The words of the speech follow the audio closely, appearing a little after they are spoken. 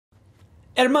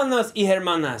Hermanos y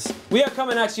hermanas, we are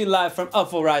coming at you live from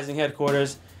Upfull Rising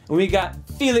Headquarters, and we got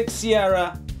Felix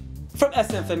Sierra from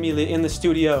SM Familia in the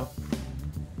studio.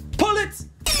 Pull it!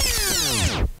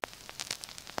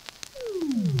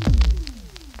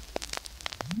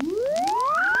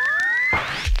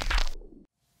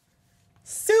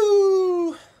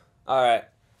 Sue! Alright,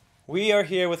 we are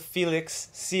here with Felix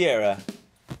Sierra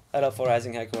at Upfull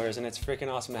Rising Headquarters, and it's freaking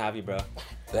awesome to have you, bro.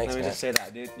 Thanks, Let me man. just say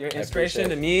that, dude. You're inspiration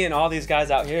to me and all these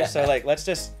guys out here. So like, let's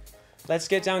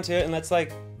get down to it and let's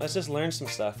just learn some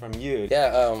stuff from you.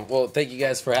 Yeah. Well, thank you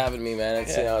guys for having me, man.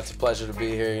 It's it's a pleasure to be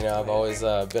here. I've always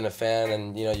been a fan,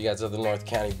 and you guys are the North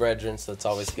County brethren, so it's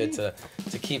always good to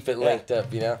keep it linked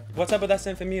up. What's up with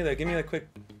SM Familia? Give me a quick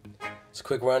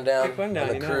rundown on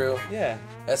the crew. Yeah.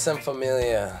 SM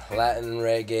Familia, Latin,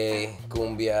 reggae,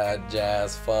 cumbia,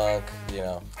 jazz, funk.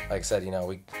 Like I said,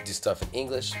 we do stuff in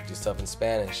English, do stuff in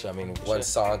Spanish. I mean, one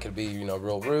song could be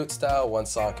real root style. One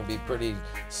song can be pretty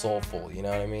soulful. You know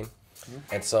what I mean?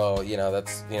 Mm-hmm. And so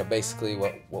that's basically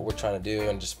what we're trying to do,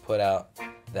 and just put out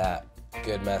that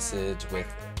good message with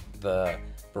the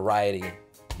variety,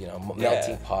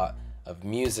 melting pot of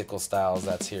musical styles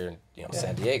that's here in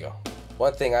San Diego.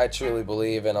 One thing I truly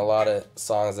believe in a lot of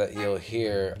songs that you'll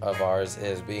hear of ours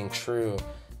is being true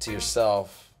to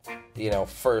yourself,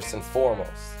 first and foremost.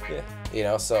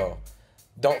 Yeah. So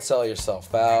don't sell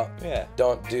yourself out. Yeah.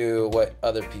 Don't do what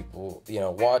other people,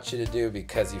 want you to do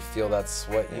because you feel that's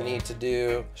what you need to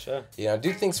do. Sure.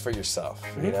 Do things for yourself,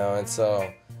 and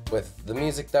so with the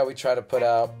music that we try to put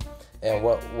out, and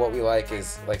what we like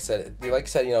is, like I said,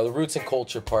 the roots and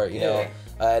culture part,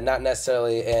 not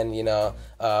necessarily in, a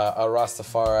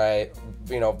Rastafari,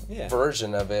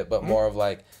 version of it, but more of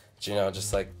like,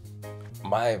 just like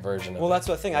my version of it. Well, that's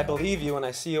the thing. I believe you when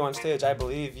I see you on stage. I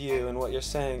believe you and what you're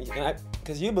saying,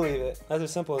 because you believe it. That's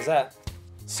as simple as that.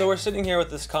 So we're sitting here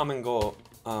with this common goal,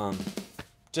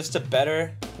 just to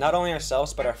better not only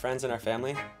ourselves but our friends and our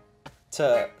family,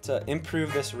 to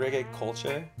improve this reggae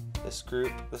culture, this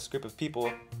group of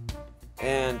people,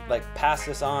 and like pass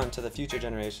this on to the future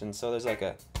generations. So there's like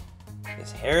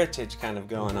this heritage kind of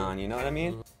going on, you know what I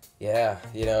mean? Yeah,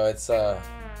 it's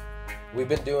we've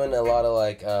been doing a lot of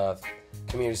like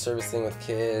community service thing with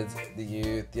kids, the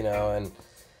youth, and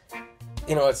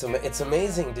it's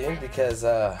amazing, dude, because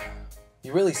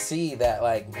you really see that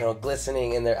like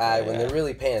glistening in their eye when they're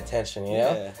really paying attention.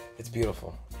 It's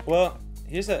beautiful. Well,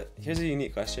 here's a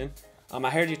unique question. I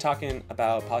heard you talking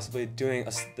about possibly doing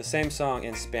the same song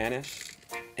in Spanish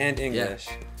and English.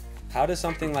 Yeah. How does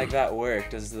something like that work?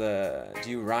 Do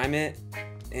you rhyme it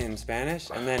in Spanish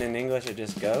and then in English it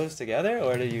just goes together,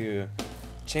 or do you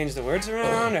change the words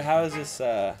around, or how is this?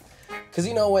 Because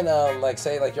when like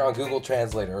say like you're on Google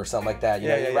Translator or something like that, you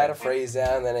write a phrase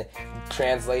down and then it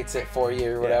translates it for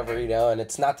you or whatever, and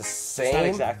it's not the same. It's not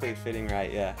exactly fitting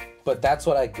right, yeah. But that's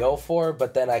what I go for.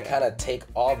 But then I kind of take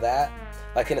all that.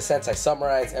 Like, in a sense, I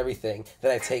summarize everything,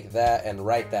 then I take that and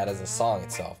write that as a song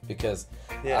itself, because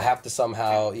I have to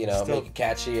somehow, make it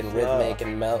catchy and rhythmic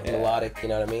and melodic, you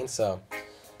know what I mean? So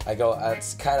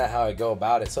that's kind of how I go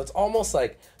about it. So it's almost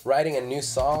like writing a new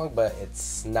song, but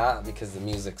it's not, because the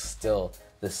music's still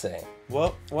the same.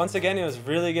 Well, once again, it was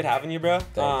really good having you, bro.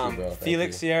 Thank you, bro.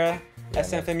 Felix Sierra,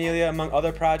 SM Familia, among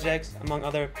other projects, among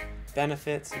other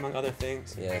benefits, among other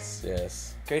things.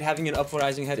 Yes. Great having you at Upfull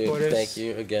Rising Headquarters. Dude, thank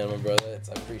you again, my brother.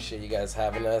 I appreciate you guys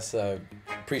having us.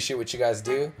 Appreciate what you guys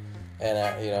do, and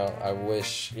I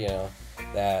wish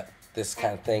that this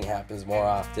kind of thing happens more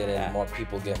often and more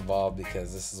people get involved,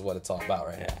 because this is what it's all about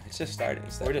right now. It's just starting.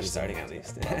 We're just starting, at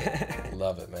least.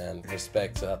 Love it, man.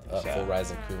 Respect to Upfull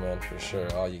Rising crew, man, for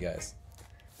sure. All you guys.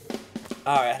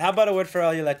 All right. How about a word for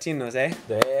all you Latinos, eh?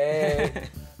 Hey.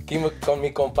 Aquí con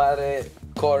mi compadre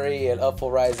Corey, el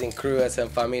Upfull Rising crew, SM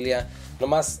Familia.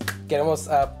 Nomás queremos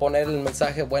poner el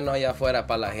mensaje bueno allá afuera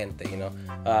para la gente,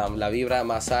 la vibra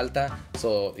más alta.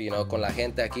 So, con la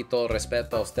gente aquí, todo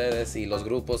respeto a ustedes y los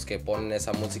grupos que ponen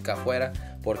esa música afuera,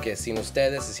 porque sin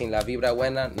ustedes y sin la vibra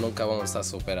buena nunca vamos a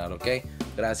superar, ¿ok?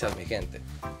 Gracias, mi gente.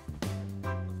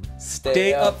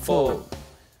 Stay Upfull.